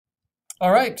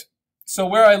All right, so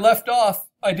where I left off,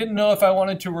 I didn't know if I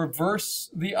wanted to reverse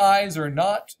the eyes or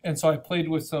not, and so I played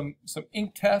with some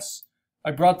ink tests. I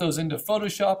brought those into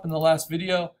Photoshop in the last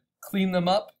video, cleaned them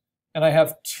up, and I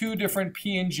have two different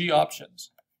PNG options.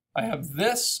 I have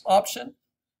this option,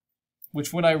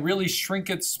 which when I really shrink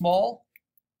it small,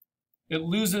 it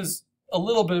loses a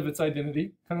little bit of its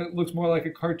identity. Kind of looks more like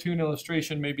a cartoon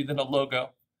illustration maybe than a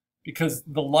logo, because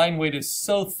the line weight is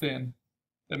so thin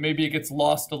that maybe it gets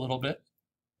lost a little bit.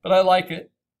 But I like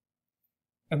it.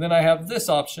 And then I have this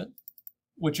option,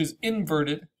 which is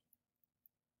inverted,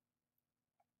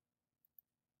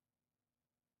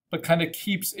 but kind of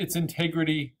keeps its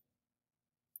integrity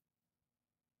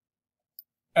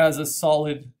as a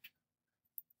solid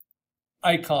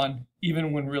icon,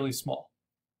 even when really small.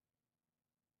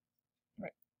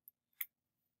 Right.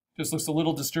 Just looks a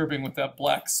little disturbing with that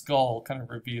black skull kind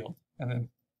of revealed, and then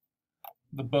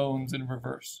the bones in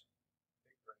reverse.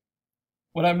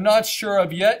 What I'm not sure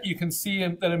of yet, you can see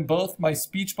that in both, my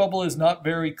speech bubble is not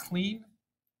very clean.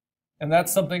 And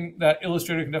that's something that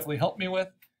Illustrator can definitely help me with.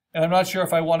 And I'm not sure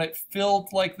if I want it filled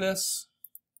like this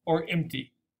or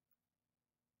empty.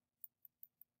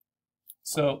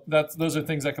 So those are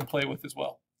things I can play with as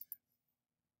well.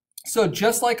 So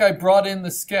just like I brought in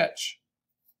the sketch,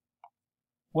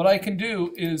 what I can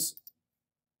do is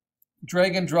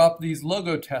drag and drop these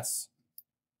logo tests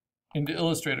into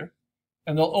Illustrator,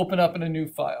 and they'll open up in a new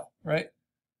file, right?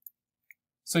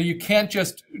 So you can't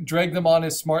just drag them on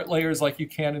as smart layers like you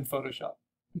can in Photoshop,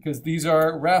 because these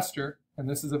are raster and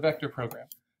this is a vector program.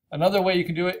 Another way you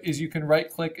can do it is you can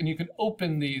right-click and you can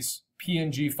open these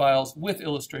PNG files with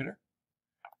Illustrator,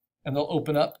 and they'll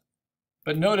open up.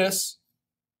 But notice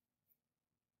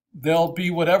they'll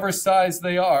be whatever size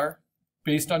they are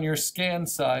based on your scan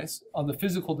size on the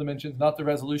physical dimensions, not the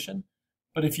resolution.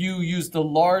 But if you use the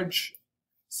large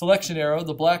selection arrow,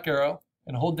 the black arrow,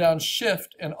 and hold down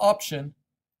Shift and Option,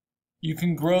 you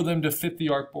can grow them to fit the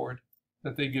artboard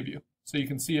that they give you, so you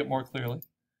can see it more clearly.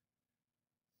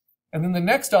 And then the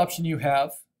next option you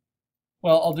have,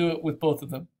 well, I'll do it with both of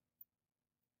them.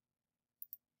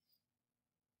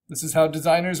 This is how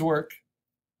designers work.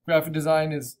 Graphic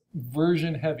design is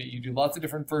version heavy. You do lots of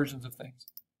different versions of things.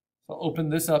 So I'll open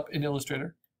this up in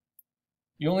Illustrator.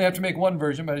 You only have to make one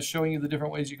version, but I'm showing you the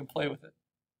different ways you can play with it.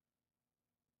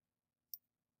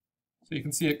 So you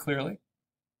can see it clearly.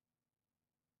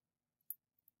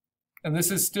 And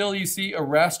this is still, you see, a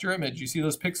raster image. You see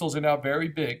those pixels are now very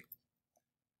big.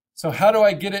 So how do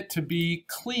I get it to be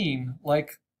clean,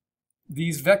 like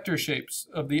these vector shapes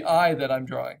of the eye that I'm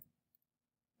drawing?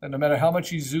 And no matter how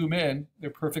much you zoom in, they're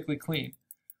perfectly clean.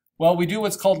 Well, we do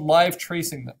what's called live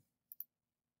tracing them.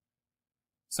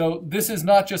 So this is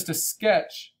not just a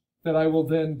sketch that I will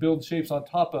then build shapes on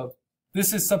top of.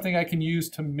 This is something I can use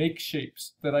to make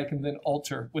shapes that I can then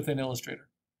alter within Illustrator.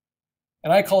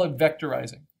 And I call it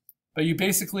vectorizing. But you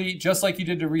basically, just like you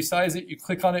did to resize it, you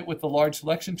click on it with the large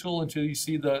selection tool until you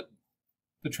see the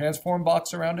transform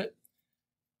box around it.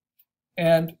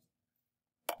 And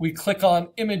we click on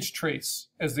image trace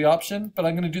as the option, but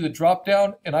I'm going to do the drop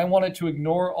down, and I want it to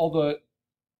ignore all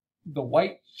the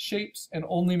white shapes and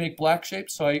only make black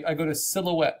shapes. So I go to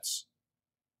silhouettes.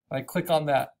 I click on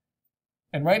that.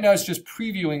 And right now it's just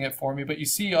previewing it for me, but you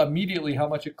see immediately how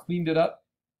much it cleaned it up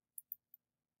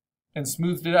and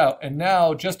smoothed it out. And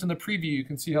now, just in the preview, you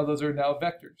can see how those are now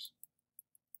vectors.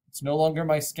 It's no longer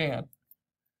my scan.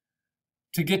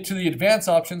 To get to the advanced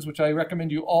options, which I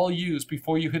recommend you all use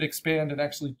before you hit expand and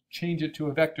actually change it to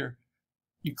a vector,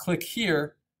 you click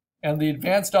here, and the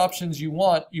advanced options you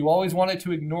always want it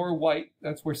to ignore white.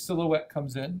 That's where silhouette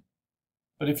comes in.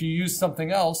 But if you use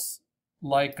something else,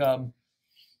 like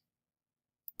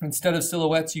instead of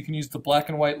silhouettes, you can use the black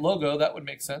and white logo. That would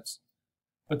make sense.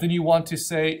 But then you want to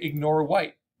say ignore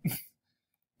white.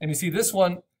 And you see this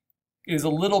one is a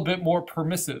little bit more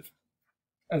permissive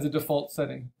as a default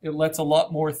setting. It lets a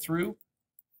lot more through,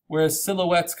 whereas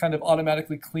silhouettes kind of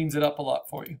automatically cleans it up a lot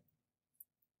for you.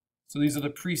 So these are the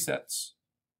presets.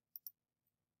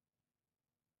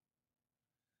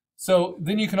 So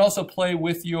then you can also play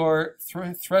with your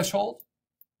threshold.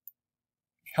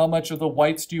 How much of the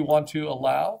whites do you want to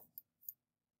allow?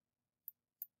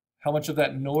 How much of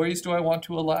that noise do I want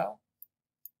to allow?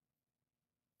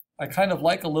 I kind of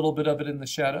like a little bit of it in the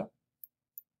shadow.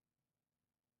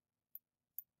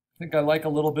 I think I like a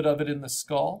little bit of it in the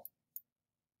skull.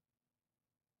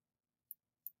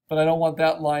 But I don't want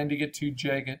that line to get too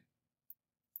jagged.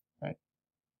 Right?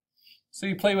 So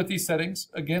you play with these settings.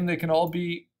 Again, they can all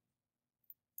be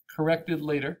corrected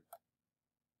later.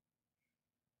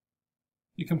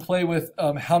 You can play with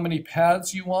how many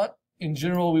paths you want. In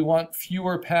general, we want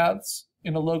fewer paths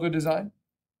in a logo design.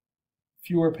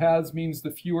 Fewer paths means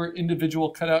the fewer individual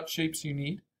cutout shapes you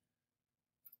need.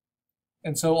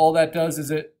 And so all that does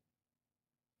is it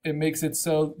makes it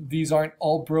so these aren't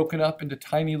all broken up into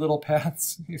tiny little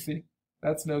paths. You see,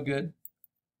 that's no good.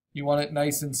 You want it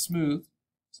nice and smooth.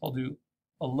 So I'll do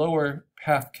a lower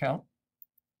path count.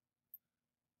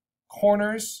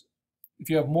 Corners, if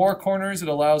you have more corners, it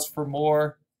allows for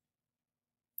more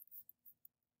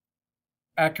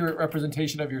accurate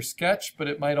representation of your sketch, but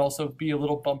it might also be a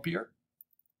little bumpier.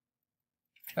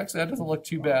 Actually, that doesn't look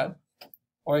too bad.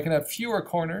 Or I can have fewer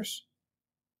corners.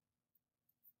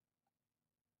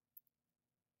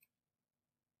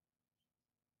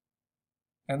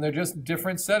 And they're just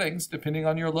different settings depending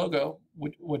on your logo.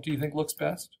 What do you think looks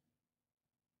best?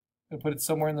 I'll put it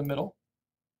somewhere in the middle.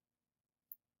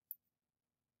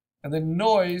 And then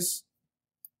noise,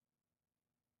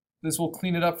 this will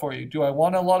clean it up for you. Do I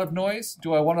want a lot of noise?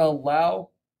 Do I want to allow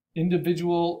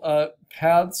individual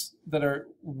paths that are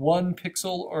 1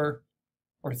 pixel or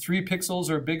 3 pixels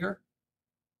or bigger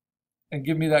and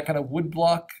give me that kind of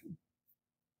woodblock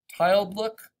tiled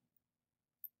look,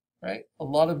 right? A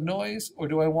lot of noise, or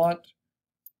do I want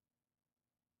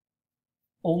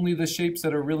only the shapes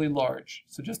that are really large?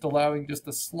 So just allowing just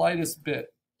the slightest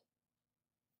bit.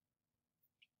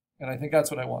 And I think that's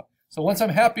what I want. So once I'm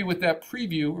happy with that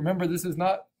preview, remember this is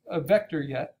not a vector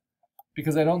yet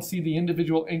because I don't see the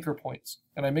individual anchor points.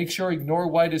 And I make sure ignore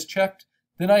white is checked.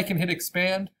 Then I can hit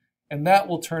expand, and that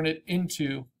will turn it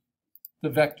into the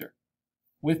vector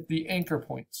with the anchor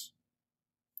points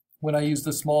when I use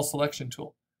the small selection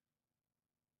tool.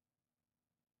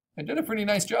 I did a pretty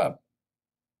nice job.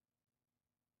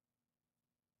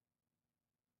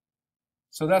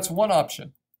 So that's one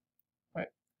option, right?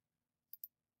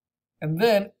 And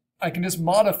then I can just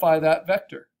modify that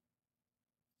vector.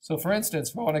 So for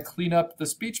instance, if I want to clean up the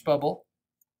speech bubble,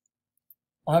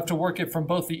 I'll have to work it from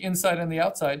both the inside and the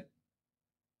outside.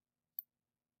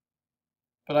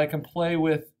 But I can play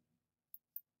with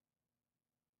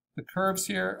the curves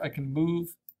here. I can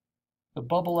move the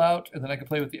bubble out, and then I can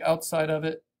play with the outside of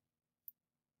it.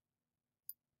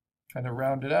 Kind of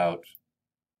round it out.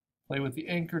 Play with the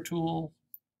anchor tool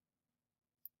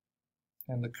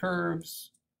and the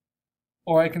curves.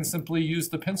 Or I can simply use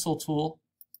the pencil tool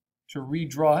to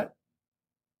redraw it.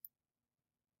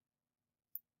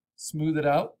 Smooth it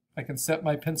out. I can set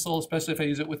my pencil, especially if I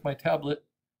use it with my tablet,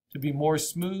 to be more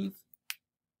smooth.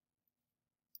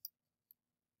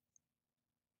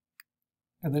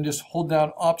 And then just hold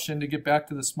down Option to get back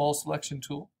to the small selection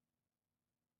tool.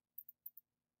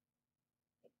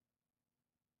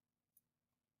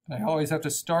 And I always have to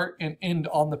start and end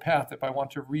on the path if I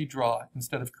want to redraw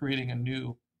instead of creating a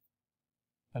new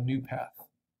path.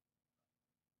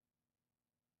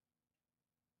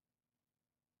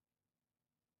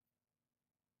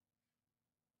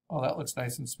 Oh, that looks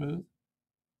nice and smooth.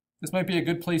 This might be a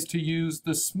good place to use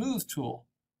the smooth tool,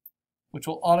 which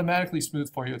will automatically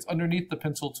smooth for you. It's underneath the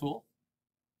pencil tool.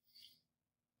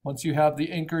 Once you have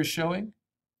the anchors showing,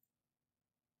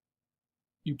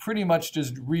 you pretty much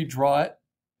just redraw it,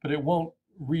 but it won't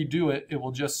redo it. It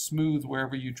will just smooth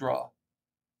wherever you draw.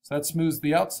 So that smooths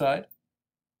the outside,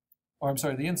 or I'm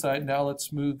sorry, the inside. Now let's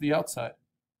smooth the outside.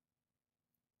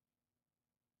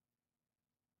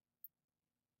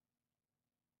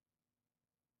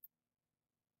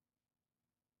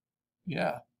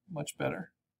 Yeah, much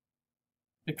better.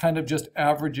 It kind of just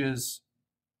averages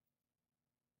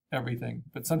everything,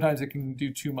 but sometimes it can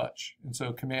do too much. And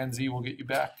so Command Z will get you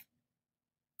back.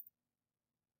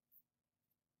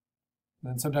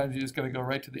 And then sometimes you just got to go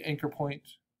right to the anchor point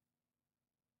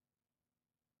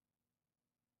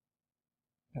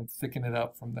and thicken it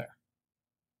out from there.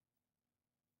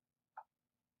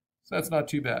 So that's not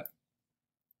too bad.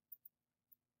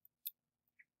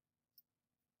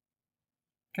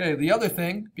 Okay, the other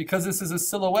thing, because this is a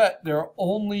silhouette, there are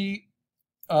only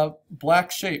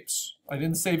black shapes. I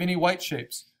didn't save any white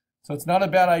shapes. So it's not a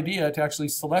bad idea to actually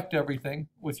select everything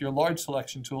with your large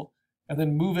selection tool and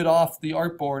then move it off the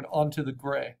artboard onto the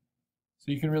gray.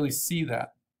 So you can really see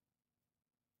that.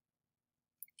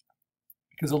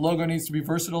 Because a logo needs to be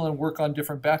versatile and work on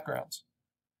different backgrounds.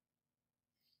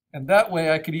 And that way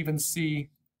I could even see,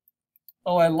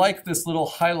 oh, I like this little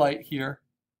highlight here.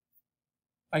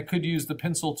 I could use the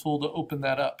pencil tool to open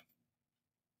that up.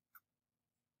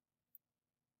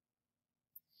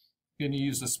 Again, you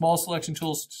use the small selection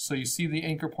tools so you see the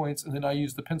anchor points, and then I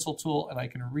use the pencil tool and I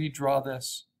can redraw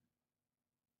this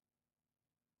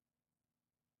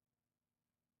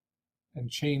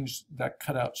and change that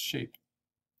cutout shape.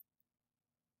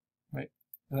 Right?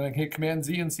 And then I can hit Command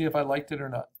Z and see if I liked it or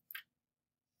not.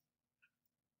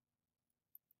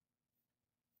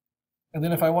 And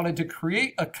then if I wanted to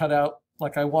create a cutout,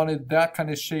 like I wanted that kind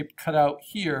of shape cut out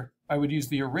here, I would use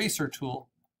the eraser tool,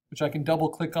 which I can double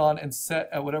click on and set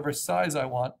at whatever size I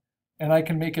want. And I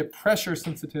can make it pressure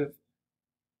sensitive.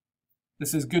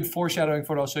 This is good foreshadowing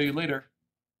for what I'll show you later.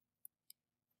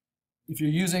 If you're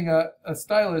using a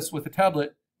stylus with a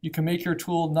tablet, you can make your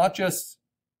tool not just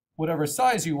whatever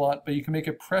size you want, but you can make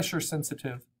it pressure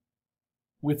sensitive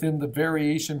within the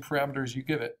variation parameters you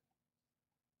give it.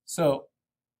 So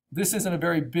this isn't a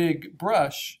very big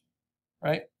brush,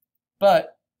 right?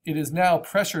 But it is now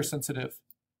pressure sensitive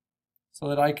so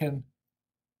that I can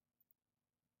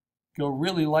go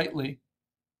really lightly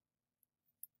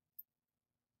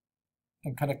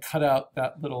and kind of cut out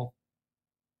that little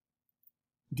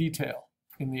detail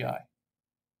in the eye.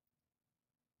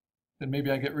 Then maybe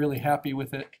I get really happy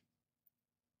with it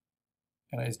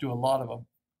and I just do a lot of them.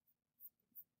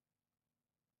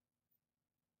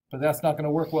 But that's not going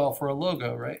to work well for a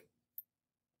logo, right?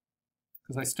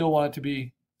 Because I still want it to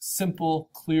be simple,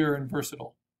 clear, and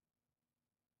versatile.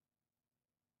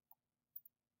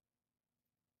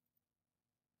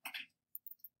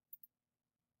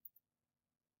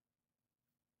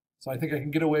 So I think I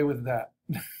can get away with that.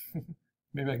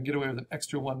 Maybe I can get away with an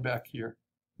extra one back here.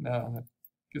 No, that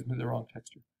gives me the wrong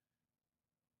texture.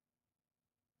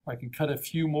 I can cut a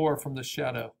few more from the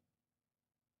shadow.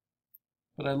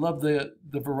 But I love the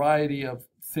variety of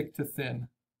thick to thin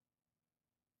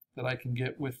that I can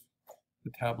get with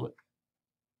the tablet.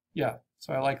 Yeah,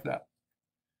 so I like that.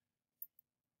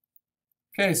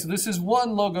 Okay, so this is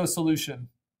one logo solution.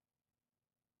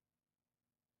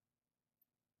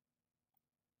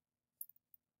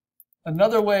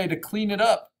 Another way to clean it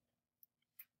up,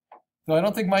 though I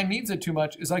don't think mine needs it too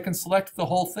much, is I can select the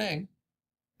whole thing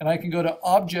and I can go to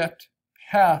Object,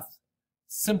 Path,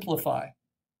 Simplify.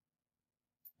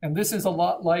 And this is a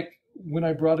lot like when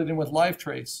I brought it in with Live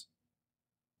Trace.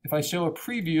 If I show a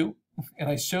preview and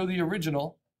I show the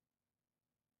original,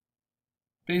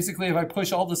 basically if I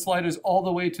push all the sliders all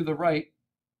the way to the right,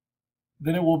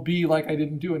 then it will be like I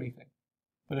didn't do anything.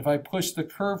 But if I push the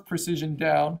curve precision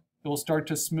down, it will start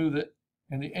to smooth it,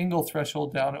 and the angle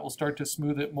threshold down, it will start to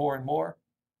smooth it more and more.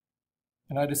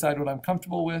 And I decide what I'm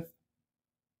comfortable with.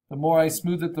 The more I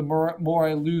smooth it, the more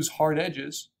I lose hard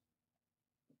edges.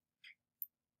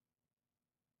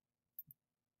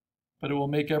 But it will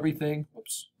make everything,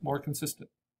 more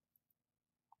consistent.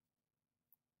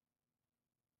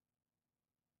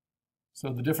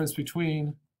 So the difference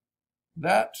between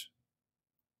that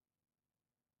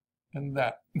and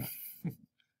that.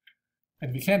 And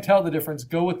if you can't tell the difference,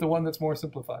 go with the one that's more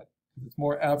simplified. It's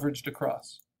more averaged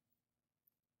across.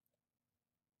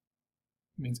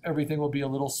 It means everything will be a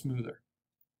little smoother.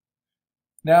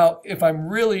 Now, if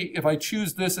I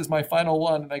choose this as my final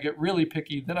one and I get really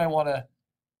picky, then I want to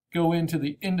go into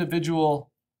the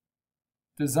individual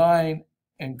design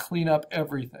and clean up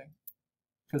everything.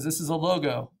 Because this is a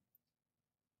logo.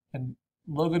 And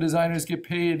logo designers get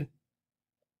paid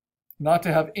not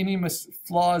to have any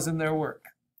flaws in their work.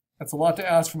 That's a lot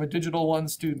to ask from a Digital 1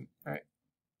 student, right?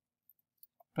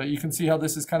 But you can see how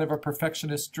this is kind of a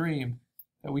perfectionist dream,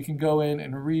 that we can go in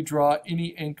and redraw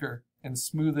any anchor and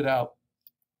smooth it out.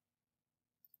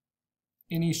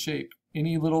 Any shape,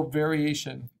 any little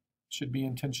variation should be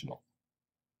intentional.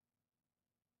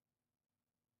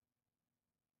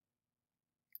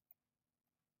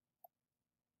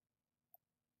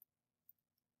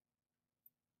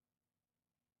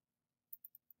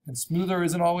 And smoother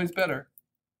isn't always better.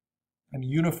 And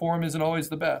uniform isn't always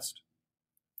the best.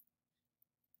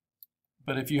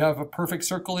 But if you have a perfect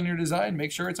circle in your design,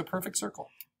 make sure it's a perfect circle.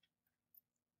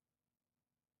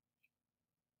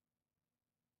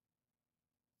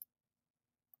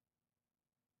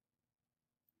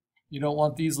 You don't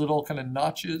want these little kind of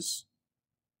notches,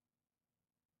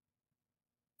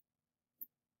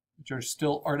 which are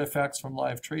still artifacts from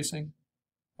live tracing.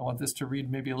 I want this to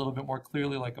read maybe a little bit more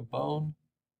clearly like a bone.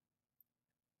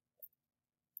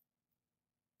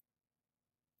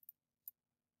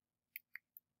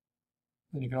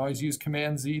 Then you can always use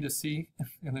Command Z to see,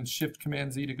 and then Shift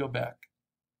Command Z to go back.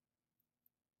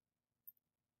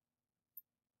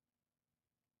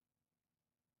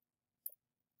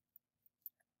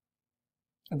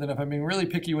 And then if I'm being really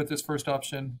picky with this first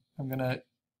option, I'm going to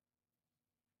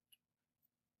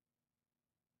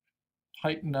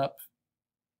tighten up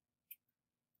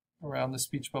around the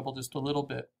speech bubble just a little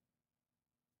bit.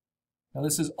 Now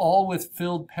this is all with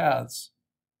filled paths.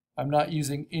 I'm not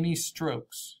using any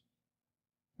strokes.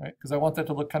 Right? Because I want that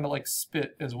to look kind of like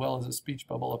spit as well as a speech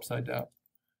bubble upside down.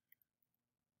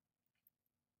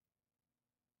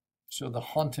 So the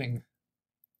haunting.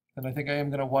 And I think I am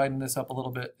going to widen this up a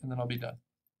little bit and then I'll be done.